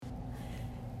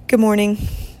Good morning.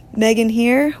 Megan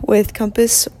here with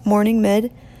Compass Morning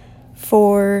Med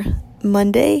for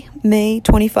Monday, May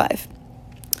 25.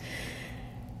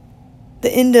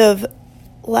 The end of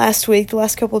last week, the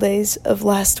last couple days of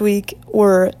last week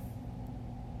were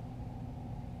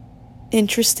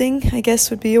interesting, I guess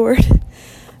would be a word.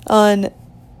 On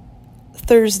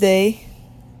Thursday,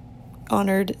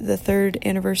 honored the 3rd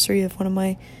anniversary of one of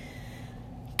my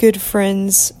good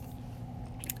friends,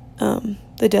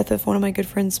 the death of one of my good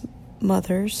friend's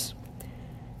mothers.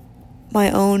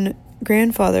 My own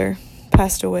grandfather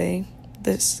passed away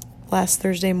this last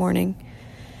Thursday morning.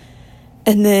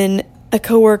 And then a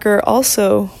coworker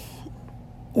also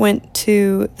went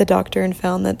to the doctor and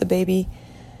found that the baby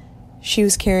she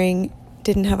was carrying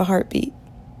didn't have a heartbeat.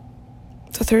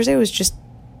 So Thursday was just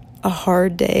a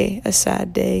hard day, a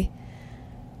sad day.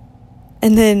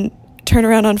 And then turn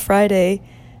around on Friday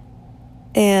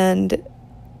and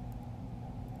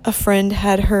a friend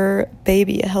had her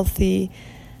baby, a healthy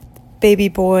baby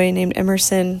boy named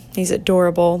Emerson. He's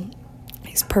adorable.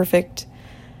 He's perfect.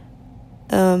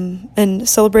 And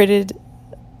celebrated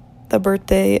the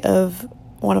birthday of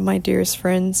one of my dearest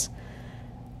friends.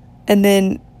 And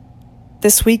then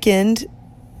this weekend,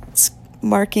 it's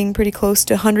marking pretty close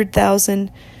to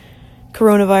 100,000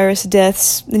 coronavirus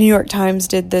deaths. The New York Times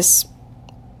did this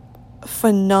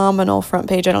phenomenal front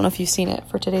page. I don't know if you've seen it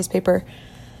for today's paper.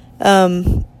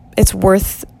 It's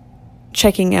worth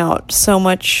checking out. So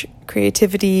much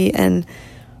creativity and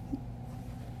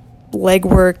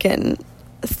legwork and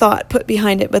thought put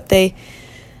behind it, but they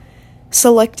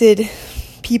selected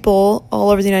people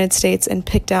all over the United States and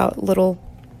picked out little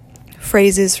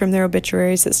phrases from their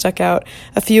obituaries that stuck out.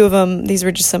 A few of them, these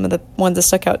were just some of the ones that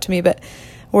stuck out to me, but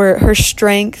where her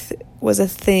strength was a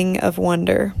thing of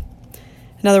wonder.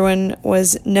 Another one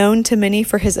was known to many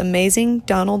for his amazing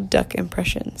Donald Duck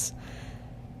impressions.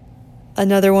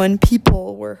 Another one,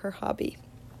 people were her hobby.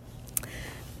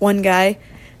 One guy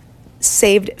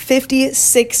saved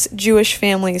 56 Jewish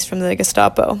families from the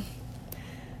Gestapo.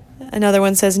 Another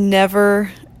one says,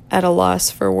 never at a loss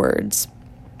for words.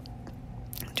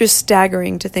 Just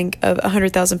staggering to think of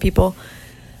 100,000 people.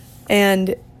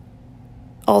 And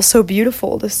also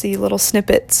beautiful to see little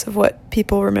snippets of what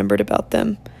people remembered about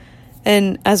them.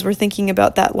 And as we're thinking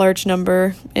about that large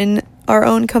number in our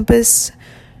own Compass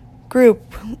group,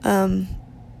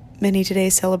 many today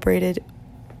celebrated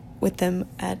with them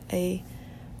at a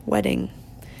wedding.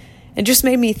 It just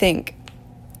made me think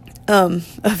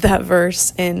of that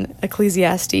verse in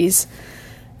Ecclesiastes.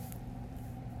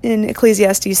 In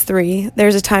Ecclesiastes 3,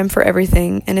 there's a time for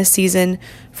everything and a season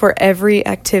for every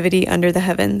activity under the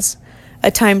heavens,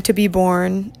 a time to be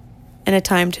born and a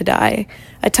time to die,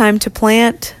 a time to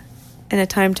plant and a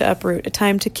time to uproot, a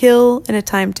time to kill and a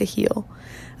time to heal,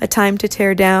 a time to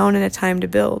tear down and a time to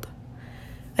build,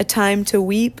 a time to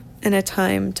weep and a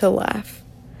time to laugh,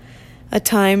 a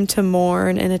time to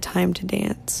mourn and a time to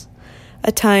dance,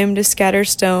 a time to scatter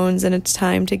stones and a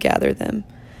time to gather them,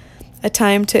 a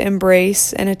time to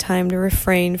embrace and a time to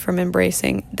refrain from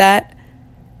embracing. That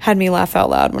had me laugh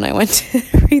out loud when I went to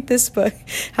read this book.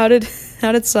 How did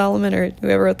Solomon or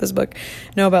whoever wrote this book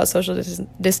know about social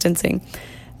distancing?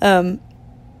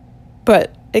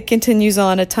 But it continues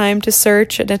on, a time to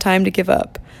search and a time to give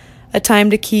up, a time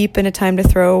to keep and a time to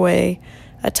throw away,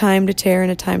 a time to tear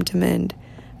and a time to mend,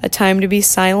 a time to be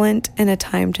silent and a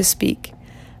time to speak,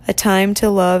 a time to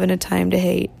love and a time to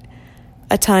hate,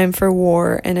 a time for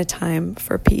war and a time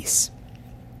for peace.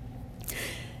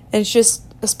 And it's just,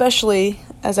 especially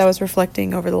as I was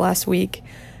reflecting over the last week,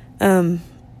 life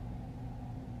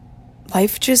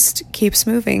just keeps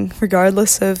moving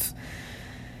regardless of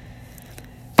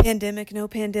pandemic, no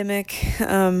pandemic,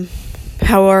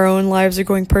 how our own lives are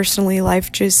going personally.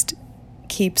 Life just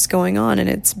keeps going on, and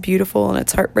it's beautiful and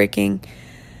it's heartbreaking,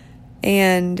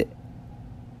 and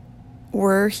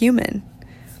we're human.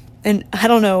 And I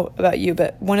don't know about you,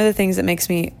 but one of the things that makes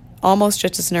me almost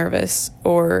just as nervous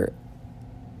or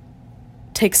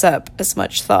takes up as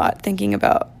much thought thinking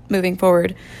about moving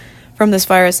forward from this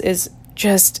virus is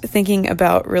just thinking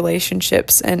about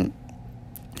relationships and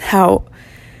how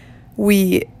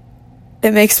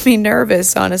it makes me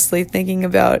nervous, honestly, thinking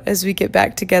about as we get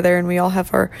back together and we all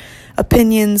have our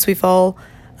opinions, we've all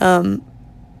have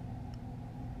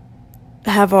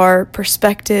our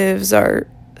perspectives, our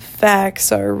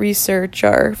facts, our research,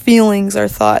 our feelings, our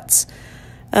thoughts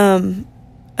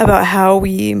about how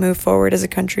we move forward as a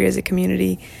country, as a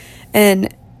community.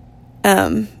 And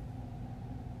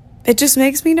it just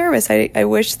makes me nervous. I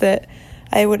wish that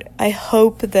I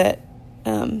hope that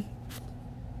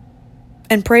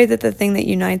and pray that the thing that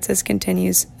unites us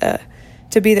continues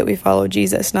to be that we follow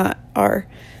Jesus, not our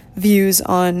views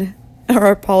on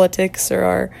our politics or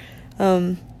our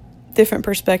different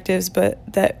perspectives, but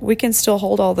that we can still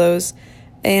hold all those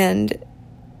and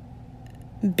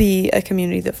be a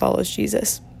community that follows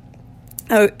Jesus.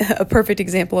 A perfect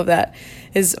example of that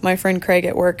is my friend Craig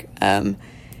at work.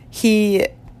 He,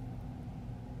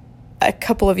 a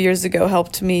couple of years ago,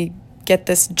 helped me get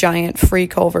this giant free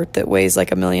culvert that weighs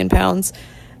like 1,000,000 pounds.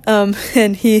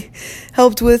 And he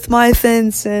helped with my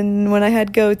fence, and when I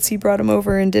had goats, he brought them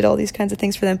over and did all these kinds of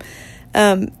things for them.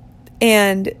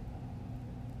 And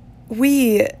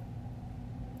we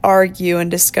argue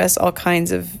and discuss all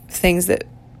kinds of things that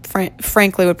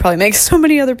frankly would probably make so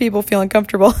many other people feel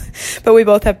uncomfortable. But we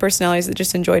both have personalities that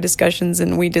just enjoy discussions,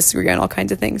 and we disagree on all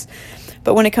kinds of things.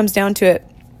 But when it comes down to it,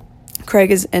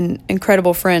 Craig is an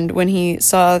incredible friend. When he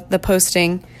saw the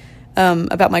posting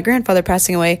about my grandfather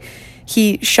passing away,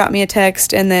 he shot me a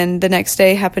text, and then the next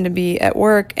day happened to be at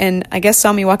work, and I guess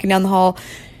saw me walking down the hall,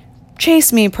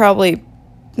 chased me probably,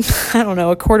 I don't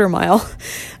know, a quarter mile,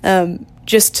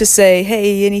 just to say,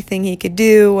 hey, anything he could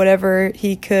do, whatever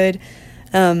he could,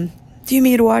 do you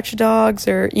need to watch dogs?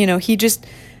 Or, he just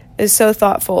is so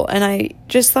thoughtful. And I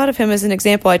just thought of him as an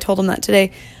example. I told him that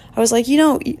today. I was like,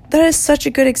 that is such a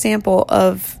good example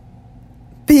of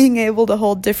being able to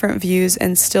hold different views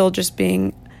and still just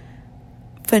being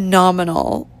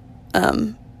phenomenal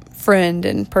friend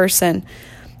and person.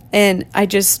 And I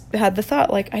just had the thought,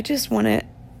 like, I just want to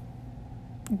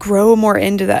grow more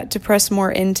into that, to press more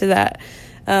into that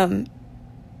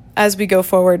as we go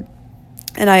forward.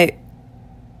 And I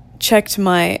checked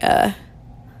my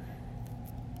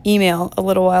email a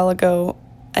little while ago,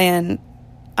 and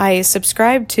I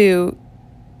subscribed to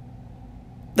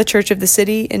the Church of the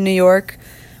City in New York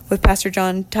with Pastor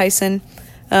John Tyson.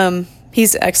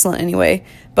 He's excellent anyway,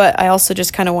 but I also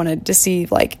just kind of wanted to see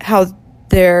like how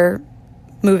they're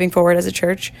moving forward as a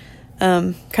church,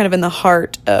 kind of in the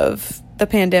heart of the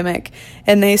pandemic.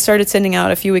 And they started sending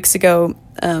out a few weeks ago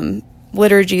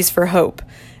liturgies for hope.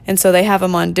 And so they have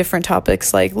them on different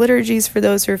topics, like liturgies for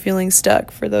those who are feeling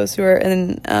stuck, for those who are,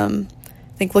 I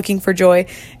think, looking for joy.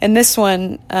 And this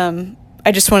one,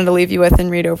 I just wanted to leave you with and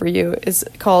read over you, is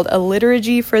called A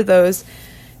Liturgy for Those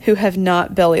Who Have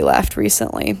Not Belly Laughed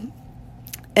Recently.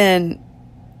 And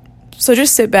so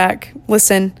just sit back,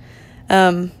 listen,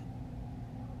 and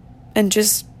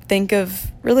just think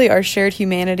of really our shared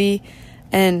humanity.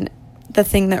 And the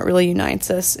thing that really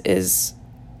unites us is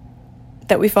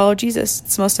that we follow Jesus.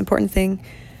 It's the most important thing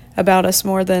about us,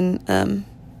 more than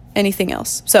anything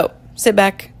else. So sit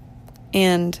back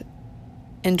and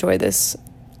enjoy this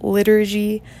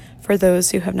liturgy for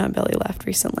those who have not belly laughed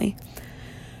recently.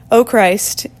 O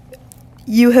Christ,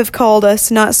 you have called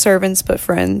us not servants but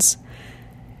friends.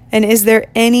 And is there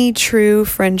any true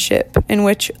friendship in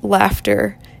which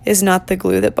laughter is not the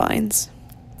glue that binds?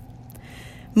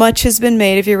 Much has been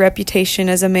made of your reputation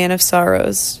as a man of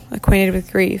sorrows, acquainted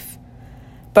with grief.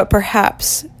 But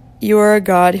perhaps you are a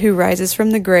God who rises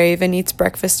from the grave and eats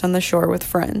breakfast on the shore with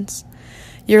friends,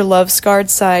 your love-scarred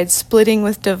side splitting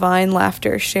with divine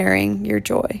laughter, sharing your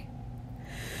joy.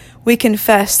 We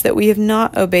confess that we have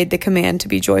not obeyed the command to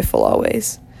be joyful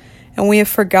always, and we have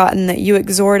forgotten that you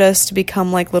exhort us to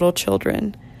become like little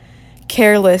children,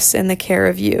 careless in the care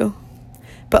of you.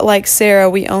 But like Sarah,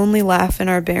 we only laugh in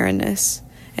our barrenness,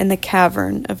 in the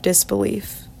cavern of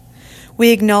disbelief.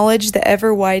 We acknowledge the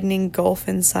ever-widening gulf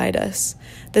inside us,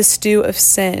 the stew of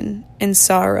sin and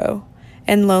sorrow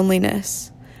and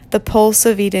loneliness, the pulse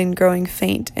of Eden growing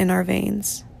faint in our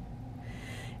veins.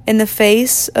 In the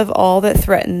face of all that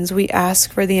threatens, we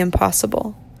ask for the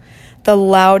impossible, the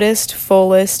loudest,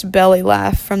 fullest belly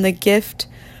laugh from the gift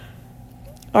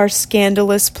our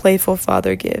scandalous, playful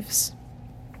Father gives.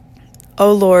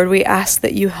 O Lord, we ask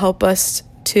that you help us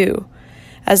too,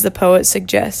 as the poet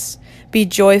suggests, be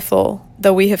joyful,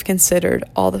 though we have considered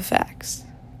all the facts.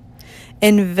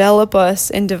 Envelop us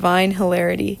in divine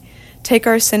hilarity. Take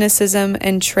our cynicism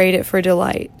and trade it for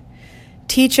delight.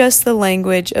 Teach us the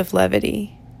language of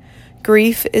levity.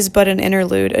 Grief is but an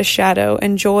interlude, a shadow,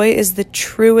 and joy is the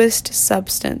truest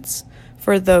substance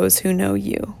for those who know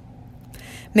you.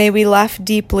 May we laugh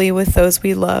deeply with those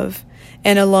we love,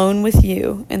 and alone with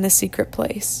you in the secret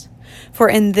place. For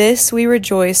in this we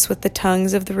rejoice with the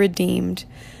tongues of the redeemed,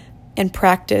 and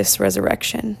practice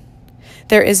resurrection.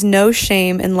 There is no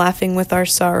shame in laughing with our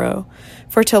sorrow,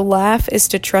 for to laugh is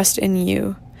to trust in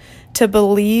you, to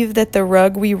believe that the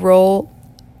rug we roll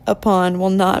upon will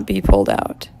not be pulled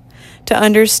out, to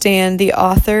understand the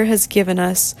author has given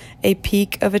us a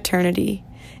peek of eternity,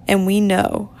 and we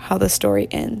know how the story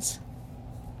ends.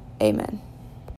 Amen.